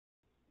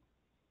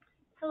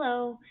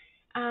Hello.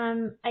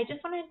 I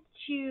just wanted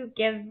to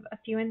give a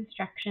few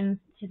instructions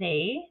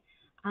today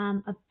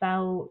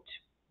about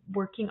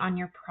working on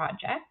your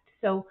project.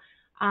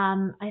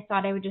 I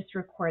thought I would just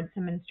record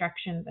some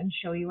instructions and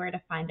show you where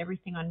to find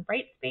everything on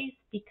Brightspace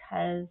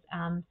because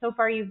so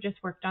far you've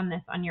just worked on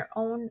this on your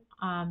own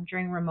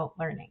during remote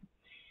learning.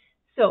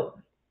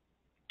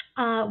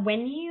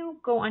 When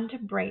you go onto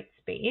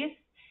Brightspace,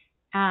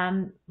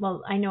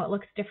 well, I know it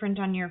looks different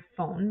on your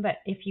phone, but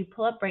if you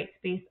pull up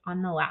Brightspace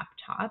on the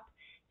laptop,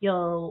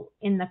 you'll,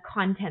 in the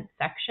content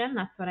section,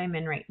 that's what I'm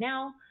in right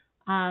now,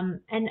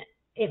 and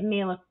it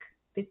may look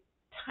the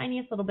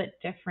tiniest little bit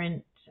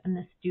different in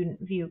the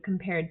student view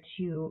compared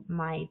to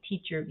my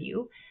teacher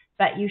view,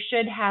 but you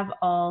should have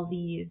all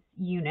these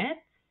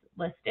units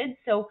listed.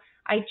 So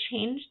I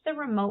changed the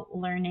remote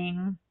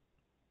learning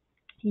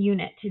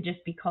unit to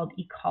just be called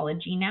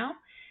ecology now.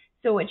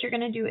 So what you're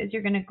going to do is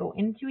you're going to go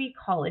into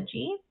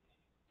ecology,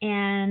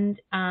 and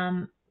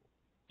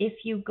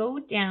if you go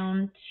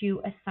down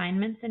to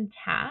assignments and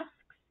tasks,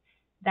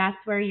 that's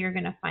where you're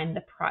going to find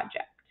the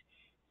project.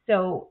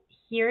 So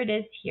here it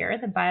is here,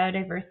 the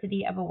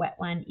Biodiversity of a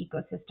Wetland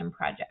Ecosystem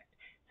Project.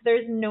 So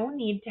there's no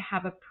need to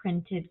have a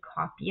printed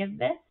copy of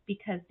this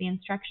because the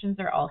instructions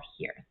are all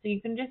here. So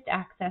you can just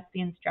access the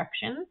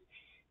instructions.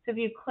 So if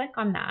you click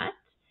on that,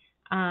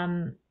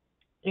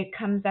 it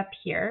comes up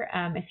here.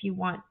 If you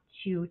want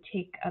to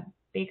take a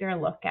bigger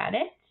look at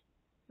it,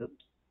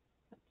 oops,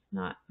 that's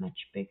not much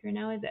bigger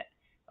now, is it?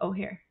 Oh,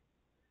 here.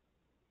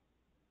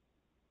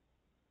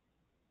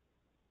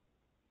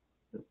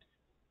 Oops,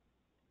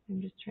 I'm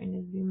just trying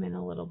to zoom in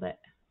a little bit.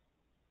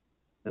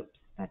 Oops,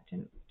 that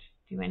didn't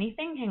do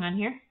anything. Hang on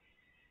here.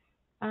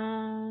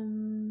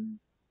 I'm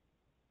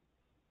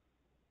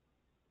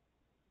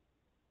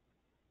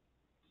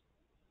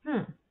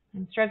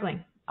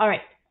struggling. All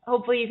right,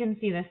 hopefully you can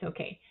see this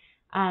okay.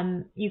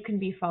 You can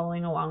be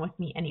following along with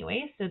me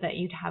anyway so that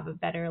you'd have a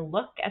better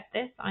look at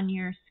this on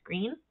your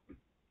screen.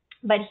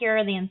 But here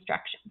are the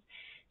instructions.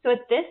 So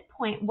at this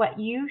point, what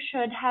you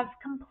should have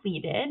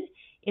completed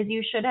is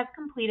you should have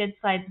completed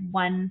slides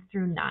 1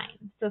 through 9.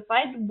 So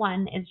slide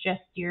 1 is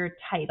just your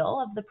title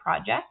of the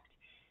project.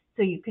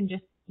 So you can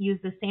just use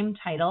the same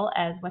title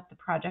as what the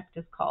project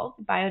is called,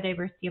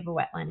 Biodiversity of a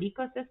Wetland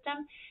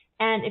Ecosystem.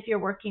 And if you're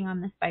working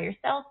on this by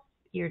yourself,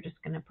 you're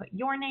just going to put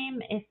your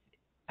name. If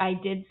I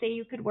did say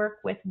you could work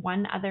with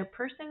one other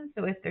person,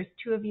 so if there's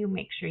 2 of you,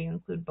 make sure you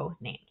include both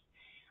names.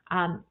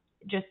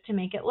 Just to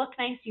make it look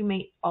nice, you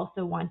may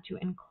also want to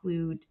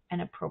include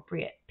an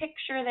appropriate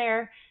picture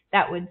there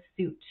that would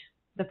suit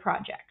the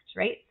project,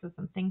 right? So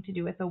something to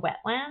do with a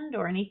wetland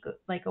or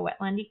like a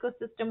wetland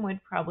ecosystem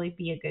would probably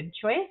be a good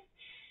choice.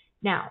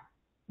 Now,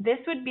 this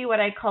would be what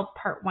I call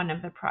part 1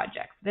 of the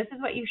project. This is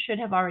what you should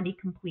have already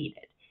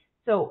completed.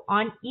 So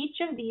on each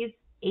of these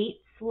 8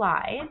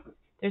 slides,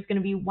 there's going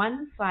to be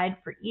 1 slide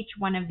for each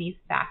one of these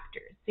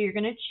factors. So you're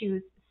going to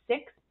choose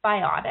 6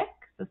 biotic,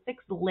 so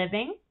 6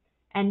 living,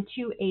 and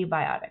 2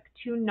 abiotic,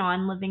 2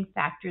 non-living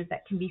factors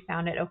that can be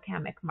found at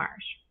Okamic Marsh.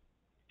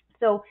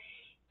 So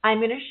I'm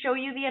going to show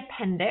you the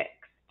appendix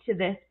to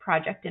this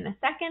project in a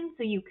second,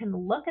 so you can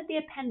look at the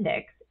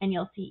appendix and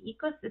you'll see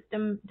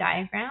ecosystem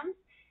diagrams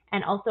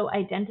and also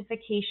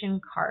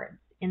identification cards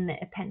in the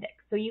appendix.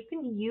 So you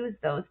can use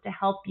those to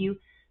help you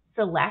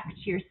select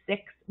your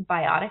 6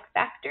 biotic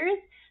factors.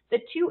 The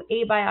 2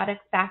 abiotic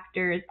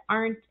factors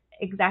aren't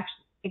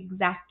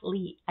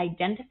exactly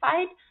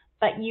identified,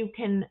 but you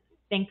can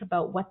think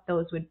about what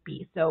those would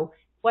be. So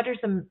what are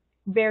some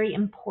very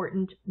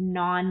important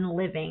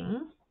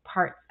non-living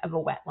parts of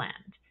a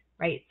wetland,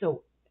 right?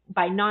 So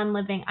by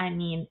non-living, I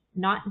mean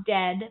not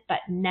dead, but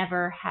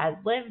never has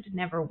lived,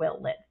 never will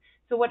live.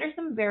 So what are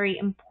some very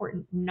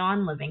important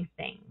non-living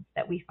things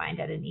that we find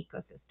at an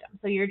ecosystem?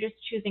 So you're just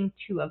choosing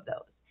 2 of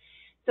those.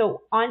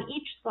 So on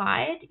each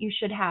slide, you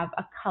should have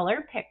a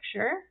color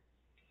picture,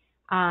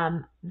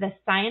 the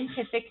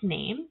scientific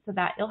name, so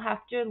that you'll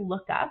have to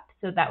look up.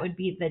 So that would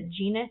be the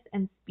genus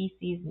and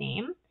species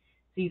name.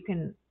 So you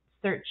can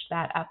search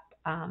that up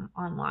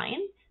online.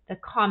 The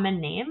common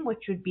name,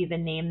 which would be the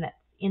name that's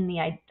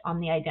on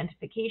the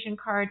identification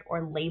card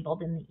or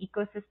labeled in the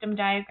ecosystem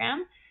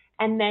diagram.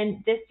 And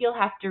then this you'll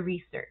have to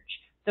research.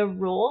 The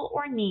role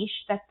or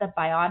niche that the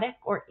biotic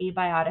or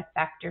abiotic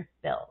factor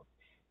fills.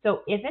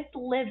 So if it's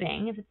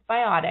living, if it's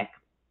biotic,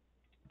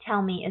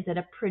 tell me, is it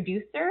a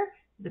producer?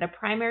 Is it a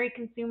primary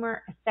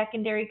consumer, a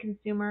secondary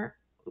consumer,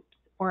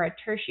 or a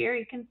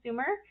tertiary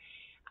consumer?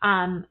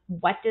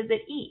 What does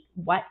it eat?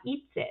 What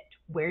eats it?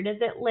 Where does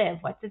it live?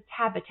 What's its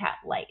habitat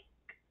like?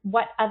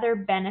 What other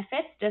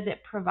benefits does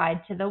it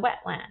provide to the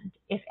wetland,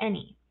 if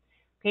any?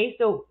 Okay,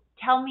 so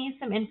tell me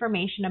some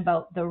information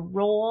about the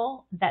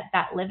role that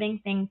that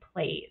living thing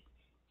plays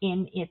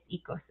in its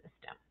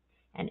ecosystem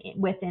and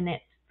within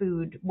its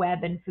food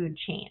web and food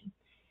chain.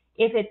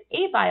 If it's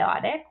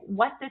abiotic,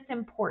 what's its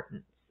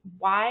importance?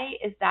 Why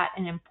is that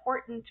an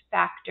important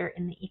factor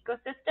in the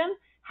ecosystem?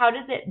 How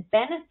does it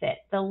benefit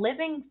the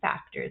living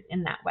factors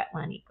in that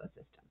wetland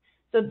ecosystem?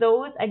 So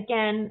those,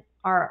 again,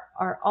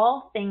 are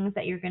all things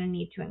that you're going to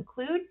need to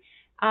include.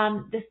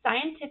 The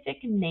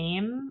scientific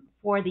name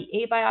for the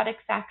abiotic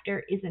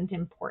factor isn't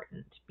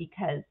important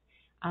because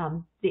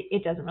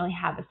it doesn't really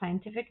have a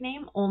scientific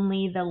name.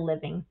 Only the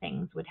living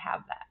things would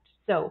have that.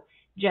 So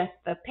just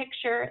the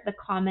picture, the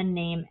common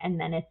name, and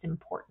then its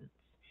importance.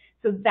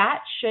 So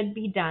that should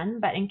be done,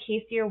 but in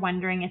case you're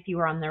wondering if you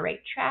were on the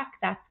right track,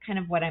 that's kind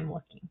of what I'm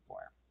looking for.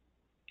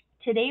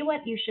 Today,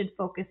 what you should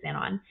focus in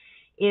on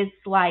is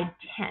slide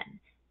 10.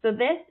 So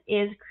this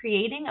is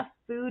creating a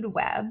food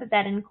web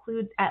that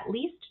includes at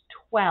least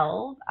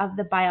 12 of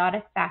the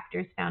biotic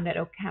factors found at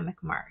Okemuk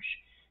Marsh.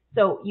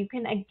 So you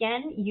can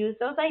again use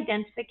those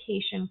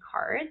identification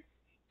cards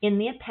in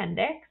the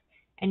appendix,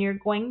 and you're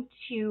going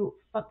to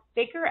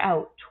figure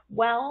out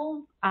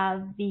 12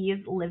 of these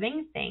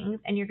living things,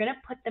 and you're going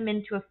to put them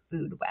into a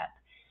food web.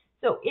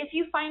 So if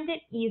you find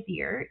it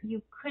easier,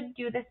 you could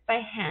do this by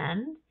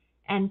hand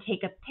and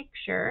take a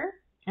picture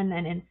and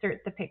then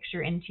insert the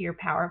picture into your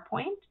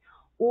PowerPoint,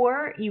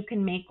 or you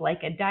can make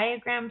like a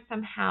diagram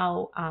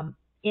somehow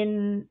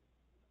in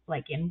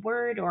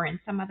Word or in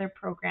some other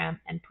program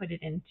and put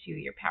it into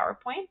your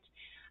PowerPoint.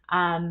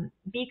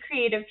 Be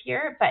creative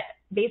here, but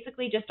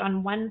basically just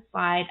on one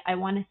slide, I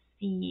want to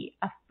see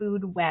a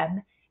food web,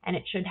 and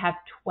it should have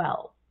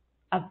 12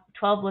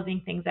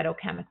 living things at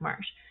Okemuk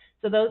Marsh.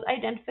 So those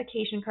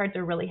identification cards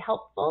are really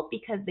helpful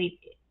because they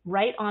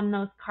right on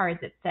those cards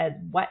it says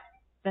what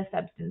the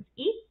substance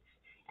eats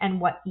and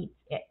what eats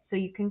it. So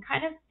you can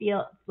kind of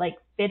feel like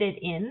fit it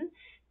in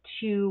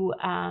to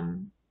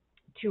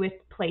its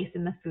place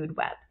in the food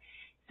web.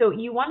 So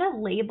you want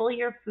to label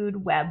your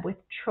food web with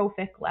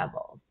trophic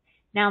levels.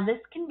 Now this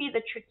can be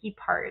the tricky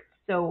part.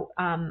 So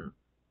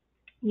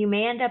you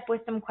may end up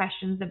with some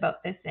questions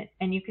about this,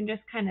 and you can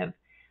just kind of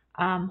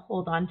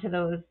hold on to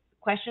those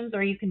questions,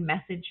 or you can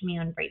message me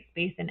on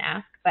Brightspace and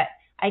ask, but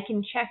I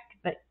can check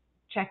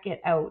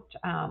it out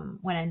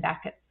when I'm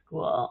back at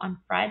school on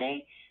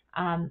Friday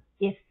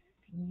if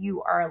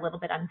you are a little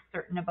bit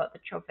uncertain about the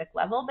trophic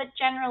level. But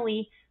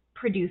generally,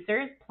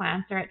 producers,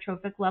 plants are at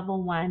trophic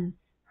level 1,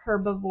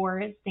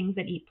 herbivores, things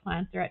that eat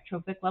plants, are at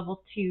trophic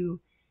level 2,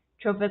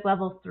 trophic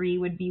level 3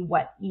 would be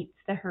what eats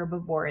the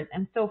herbivores,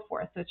 and so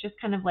forth. So it's just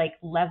kind of like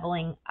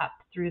leveling up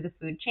through the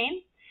food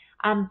chain.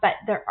 But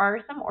there are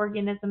some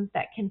organisms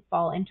that can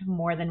fall into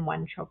more than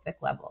one trophic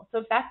level. So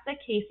if that's the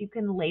case, you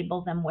can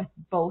label them with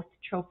both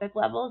trophic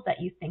levels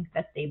that you think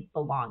that they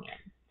belong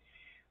in.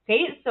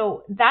 Okay,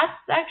 so that's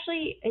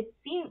actually,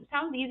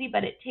 sounds easy,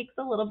 but it takes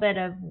a little bit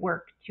of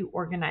work to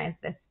organize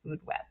this food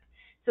web.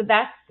 So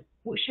that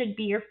should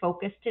be your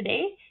focus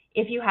today.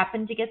 If you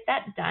happen to get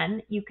that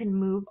done, you can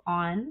move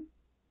on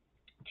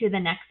to the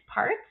next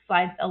part,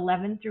 slides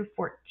 11 through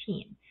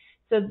 14.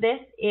 So this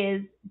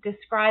is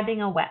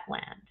describing a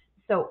wetland.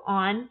 So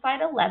on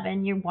slide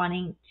 11, you're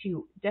wanting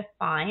to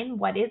define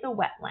what is a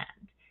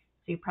wetland.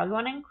 So you probably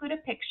want to include a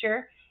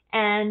picture,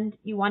 and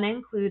you want to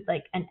include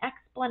like an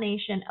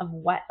explanation of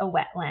what a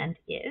wetland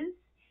is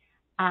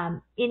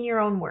in your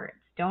own words.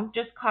 Don't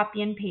just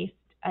copy and paste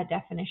a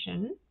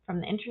definition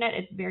from the internet.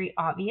 It's very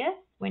obvious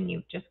when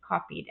you've just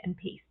copied and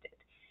pasted.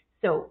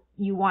 So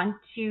you want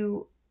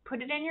to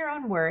put it in your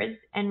own words,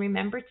 and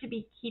remember to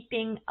be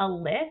keeping a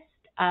list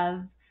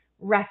of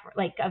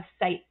of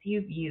sites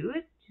you've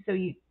used, so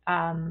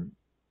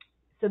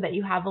that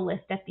you have a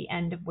list at the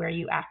end of where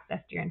you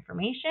accessed your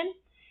information.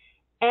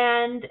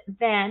 And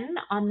then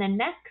on the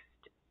next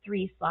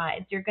 3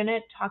 slides, you're going to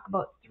talk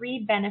about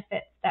 3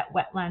 benefits that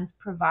wetlands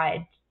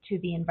provide to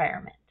the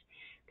environment.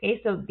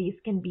 Okay, so these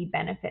can be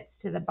benefits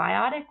to the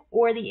biotic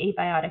or the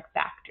abiotic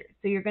factors.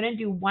 So you're going to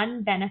do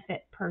 1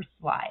 benefit per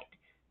slide.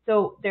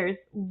 So there's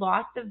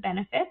lots of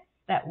benefits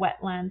that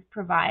wetlands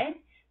provide.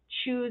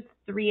 Choose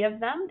 3 of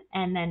them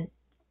and then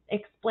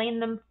explain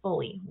them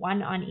fully,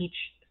 1 on each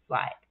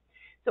slide.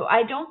 So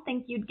I don't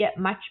think you'd get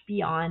much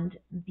beyond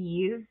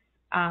these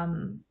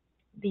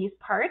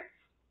parts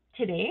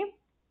today,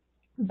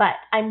 but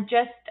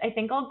I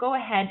think I'll go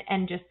ahead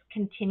and just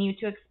continue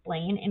to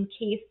explain in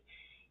case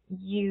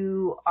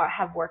you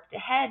have worked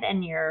ahead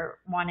and you're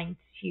wanting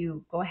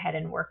to go ahead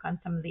and work on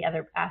some of the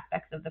other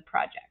aspects of the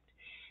project.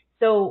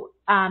 So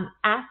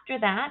after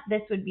that,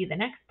 this would be the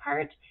next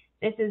part.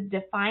 This is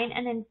define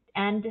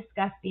and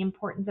discuss the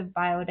importance of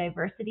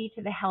biodiversity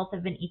to the health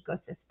of an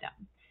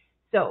ecosystem.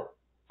 So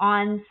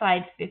on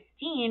slide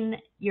 15,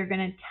 you're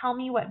going to tell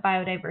me what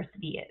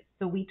biodiversity is.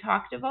 So we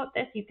talked about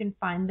this. You can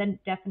find the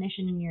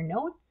definition in your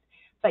notes,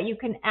 but you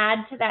can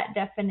add to that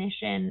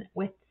definition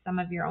with some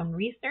of your own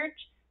research.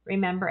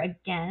 Remember,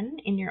 again,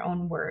 in your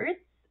own words.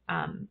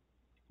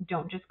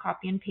 Don't just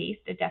copy and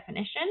paste a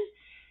definition.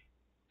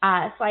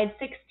 Slide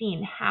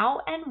 16,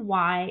 how and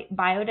why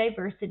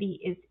biodiversity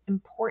is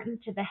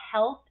important to the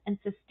health and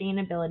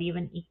sustainability of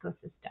an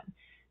ecosystem.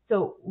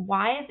 So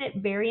why is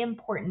it very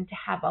important to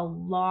have a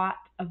lot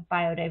of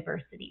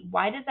biodiversity?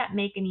 Why does that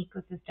make an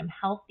ecosystem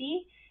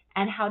healthy?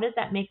 And how does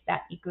that make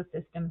that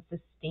ecosystem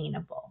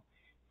sustainable?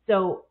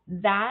 So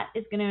that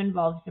is going to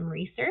involve some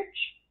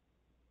research.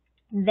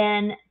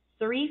 Then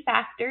 3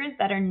 factors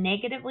that are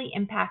negatively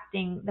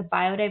impacting the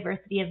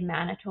biodiversity of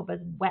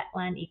Manitoba's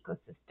wetland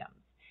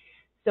ecosystems.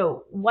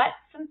 So what's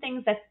some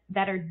things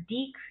that are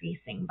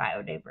decreasing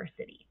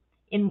biodiversity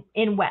in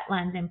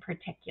wetlands in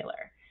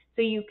particular?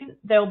 So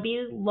there'll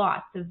be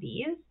lots of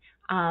these.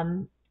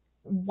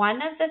 One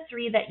of the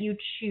three that you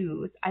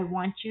choose, I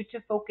want you to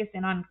focus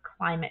in on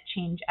climate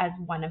change as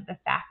one of the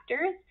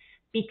factors,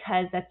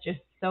 because that's just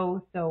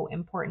so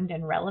important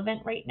and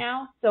relevant right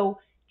now. So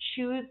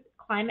choose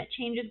climate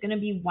change is going to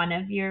be one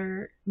of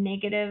your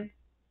negative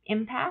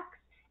impacts,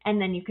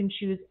 and then you can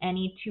choose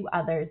any two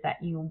others that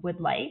you would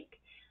like,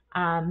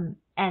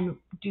 and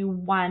do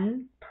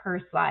one per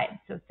slide.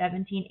 So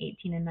 17,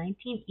 18, and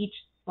 19, each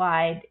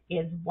slide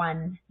is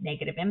one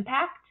negative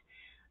impact.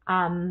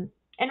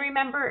 And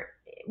remember,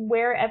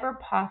 wherever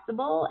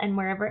possible and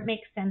wherever it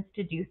makes sense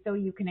to do so,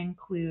 you can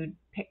include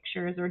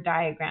pictures or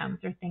diagrams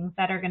or things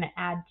that are going to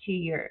add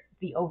to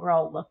the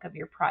overall look of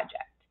your project.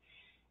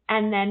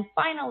 And then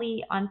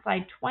finally, on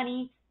slide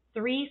 20,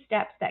 3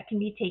 steps that can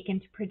be taken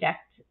to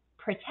protect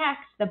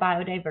the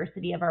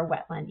biodiversity of our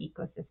wetland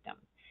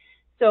ecosystems.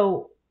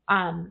 So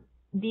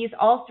these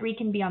all 3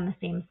 can be on the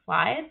same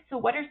slide. So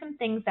what are some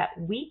things that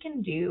we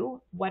can do?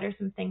 What are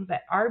some things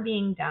that are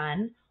being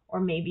done? Or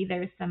maybe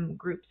there's some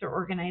groups or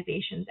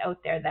organizations out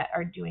there that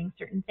are doing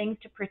certain things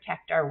to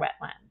protect our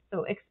wetlands.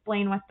 So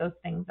explain what those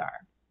things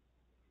are.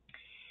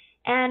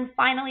 And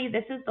finally,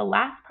 this is the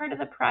last part of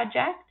the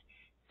project.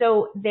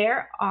 So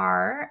there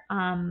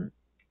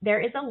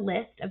is a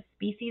list of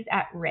species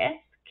at risk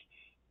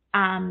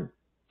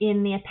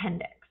in the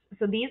appendix.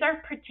 So these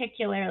are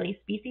particularly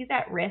species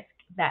at risk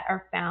that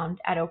are found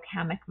at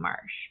Okamic Marsh.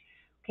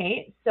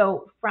 Okay,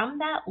 so from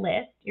that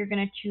list, you're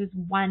going to choose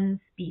one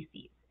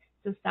species.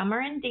 So some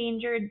are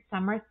endangered,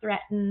 some are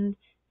threatened,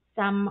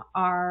 some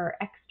are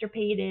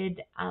extirpated,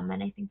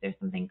 and I think there's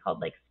something called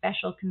like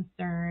special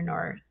concern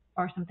or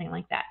something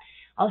like that.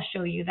 I'll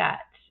show you that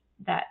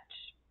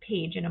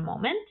page in a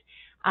moment.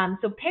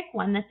 So pick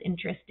one that's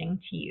interesting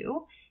to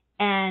you,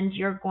 and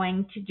you're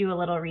going to do a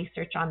little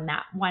research on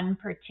that one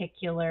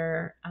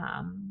particular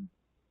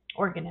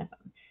organism.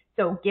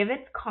 So give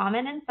its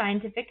common and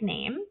scientific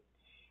name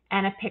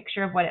and a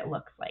picture of what it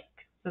looks like.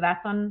 So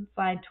that's on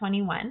slide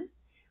 21.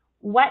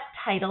 What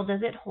title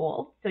does it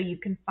hold? So you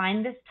can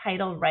find this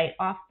title right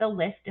off the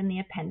list in the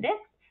appendix,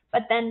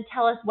 but then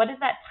tell us, what does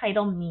that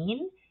title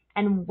mean,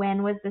 and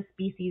when was the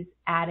species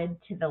added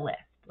to the list?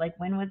 Like,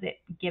 when was it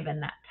given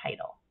that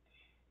title?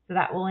 So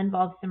that will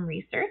involve some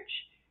research.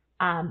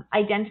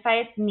 Identify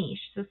its niche.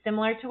 So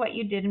similar to what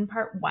you did in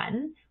part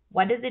 1,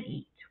 what does it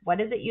eat? What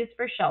does it use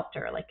for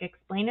shelter? Like,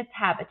 explain its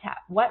habitat.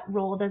 What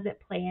role does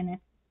it play in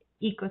its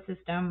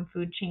ecosystem,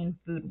 food chain,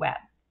 food web?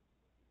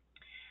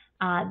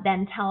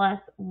 Then tell us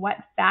what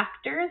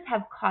factors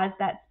have caused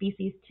that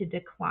species to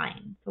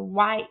decline. So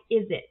why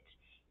is it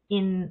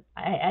in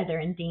either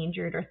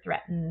endangered or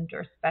threatened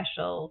or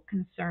special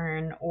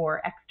concern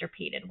or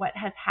extirpated? What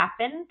has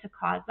happened to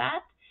cause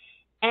that?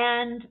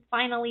 And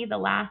finally, the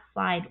last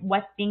slide,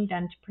 what's being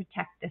done to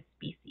protect this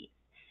species?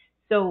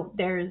 So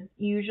there's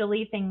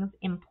usually things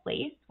in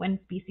place when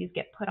species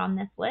get put on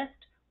this list.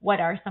 What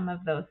are some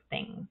of those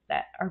things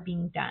that are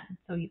being done?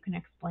 So you can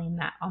explain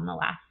that on the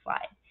last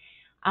slide.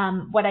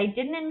 What I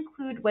didn't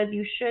include was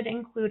you should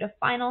include a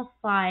final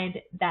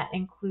slide that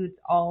includes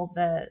all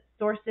the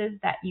sources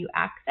that you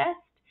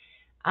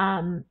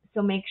accessed.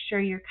 So make sure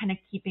you're kind of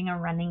keeping a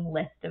running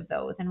list of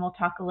those, and we'll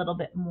talk a little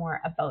bit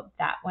more about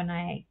that when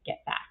I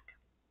get back.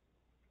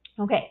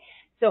 Okay,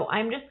 so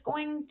I'm just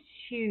going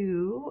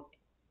to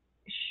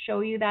show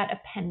you that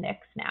appendix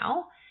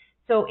now.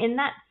 So in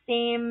that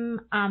same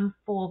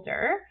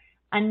folder,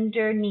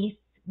 underneath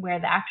where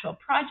the actual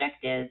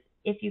project is,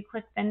 if you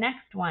click the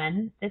next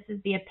one, this is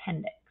the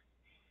appendix.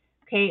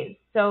 Okay,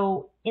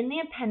 so in the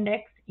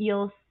appendix,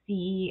 you'll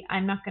see,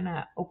 I'm not going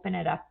to open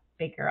it up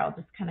bigger. I'll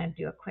just kind of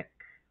do a quick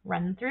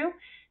run through.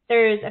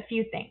 There's a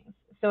few things.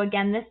 So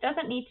again, this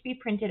doesn't need to be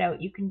printed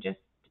out. You can just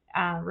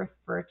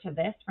refer to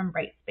this from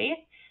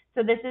Brightspace.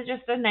 So this is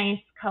just a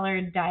nice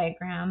colored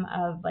diagram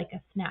of like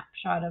a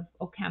snapshot of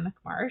Okamic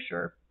Marsh,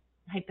 or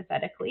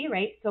hypothetically,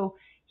 right? So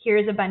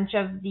here's a bunch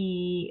of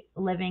the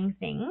living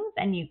things,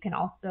 and you can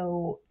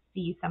also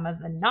see some of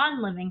the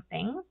non-living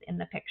things in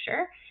the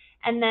picture.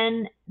 And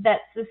then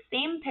that's the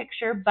same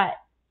picture, but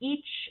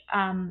each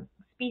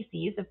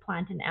species of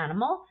plant and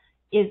animal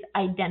is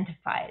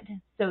identified.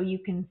 So you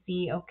can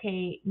see,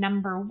 okay,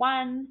 number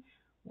 1,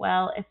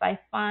 well, if I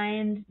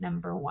find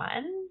number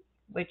 1,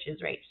 which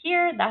is right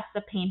here, that's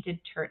the painted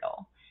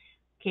turtle.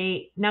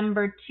 Okay,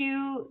 number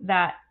 2,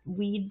 that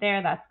weed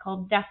there, that's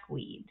called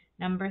duckweed.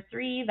 Number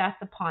 3,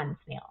 that's a pond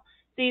snail.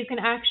 So you can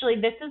actually,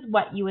 this is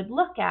what you would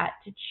look at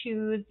to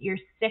choose your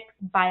 6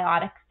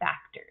 biotic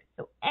factors.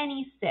 So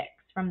any 6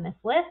 from this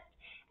list.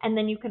 And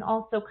then you can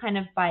also kind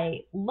of,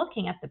 by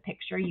looking at the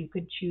picture, you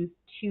could choose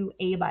 2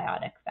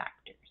 abiotic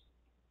factors.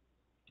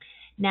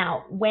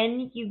 Now,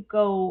 when you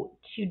go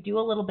to do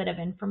a little bit of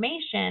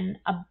information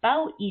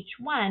about each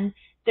one,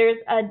 there's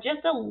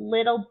just a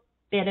little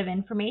bit of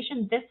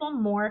information. This will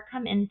more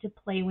come into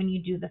play when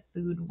you do the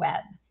food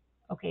web,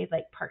 okay,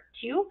 like part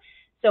 2.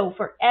 So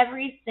for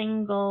every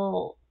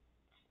single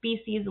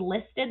species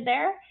listed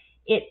there,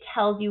 it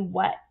tells you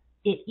what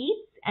it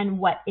eats and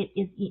what it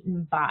is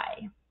eaten by.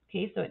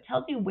 Okay, so it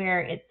tells you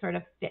where it sort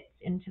of fits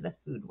into the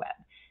food web.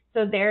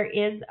 So there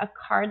is a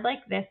card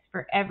like this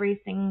for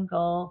every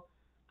single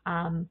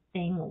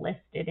thing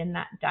listed in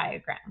that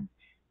diagram.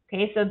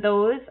 Okay, so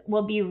those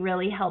will be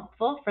really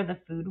helpful for the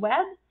food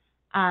web.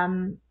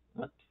 And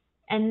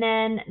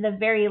then the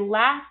very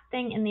last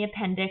thing in the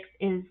appendix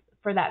is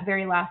for that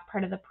very last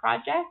part of the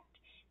project.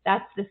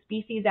 That's the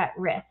species at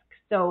risk.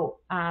 So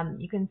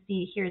you can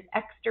see here's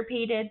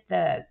extirpated,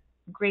 the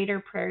greater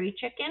prairie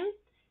chicken.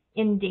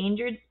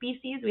 Endangered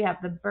species, we have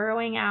the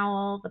burrowing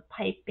owl, the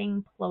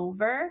piping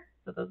plover.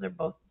 So those are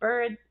both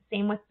birds.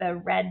 Same with the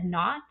red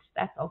knot,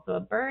 that's also a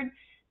bird.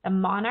 The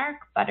monarch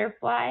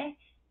butterfly,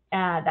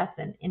 that's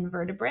an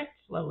invertebrate.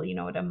 Well, you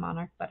know what a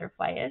monarch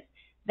butterfly is.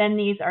 Then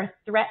these are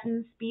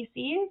threatened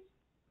species.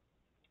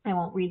 I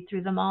won't read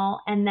through them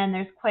all. And then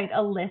there's quite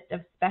a list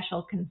of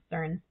special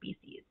concern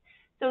species.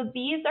 So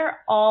these are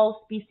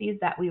all species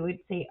that we would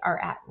say are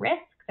at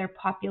risk. Their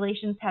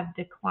populations have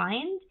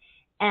declined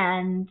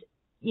and,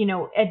 you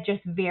know, at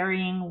just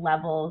varying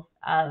levels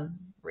of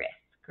risk,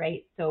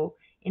 right? So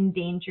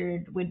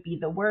endangered would be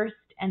the worst,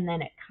 and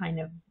then it kind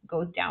of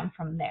goes down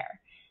from there.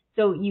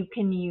 So you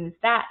can use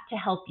that to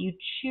help you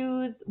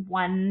choose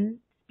one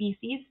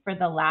species for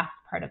the last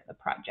part of the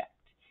project.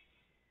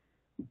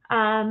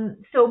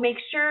 So make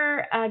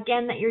sure,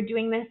 again, that you're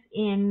doing this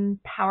in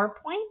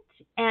PowerPoint,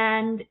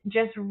 and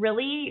just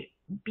really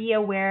be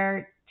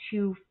aware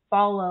to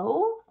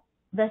follow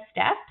the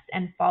steps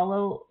and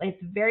follow, it's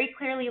very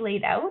clearly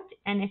laid out.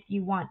 And if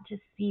you want to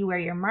see where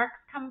your marks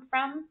come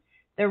from,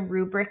 the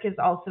rubric is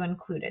also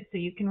included. So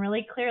you can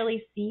really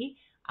clearly see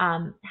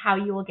how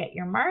you will get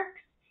your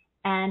marks.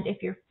 And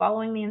if you're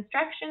following the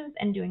instructions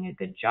and doing a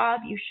good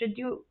job, you should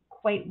do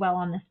quite well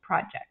on this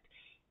project.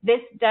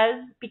 This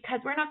does, because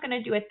we're not going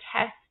to do a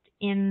test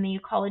in the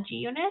ecology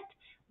unit,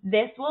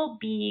 this will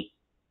be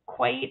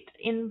quite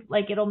in,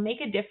 like, it'll make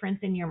a difference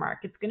in your mark.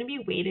 It's going to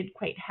be weighted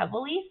quite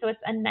heavily. So it's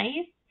a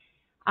nice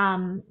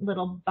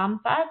little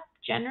bump up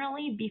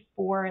generally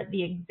before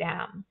the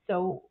exam.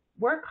 So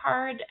work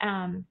hard,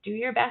 do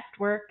your best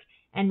work,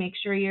 and make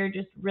sure you're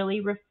just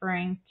really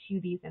referring to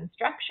these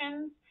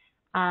instructions.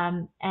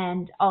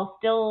 And I'll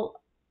still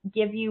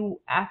give you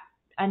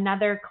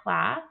another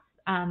class.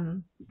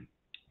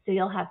 So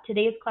you'll have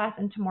today's class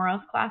and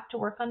tomorrow's class to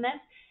work on this.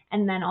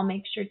 And then I'll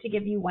make sure to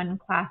give you one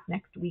class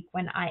next week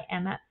when I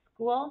am at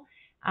school,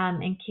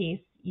 in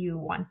case you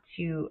want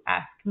to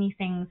ask me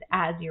things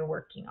as you're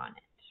working on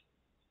it.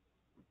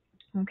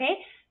 Okay,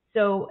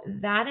 so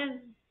that is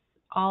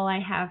all I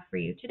have for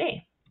you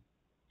today.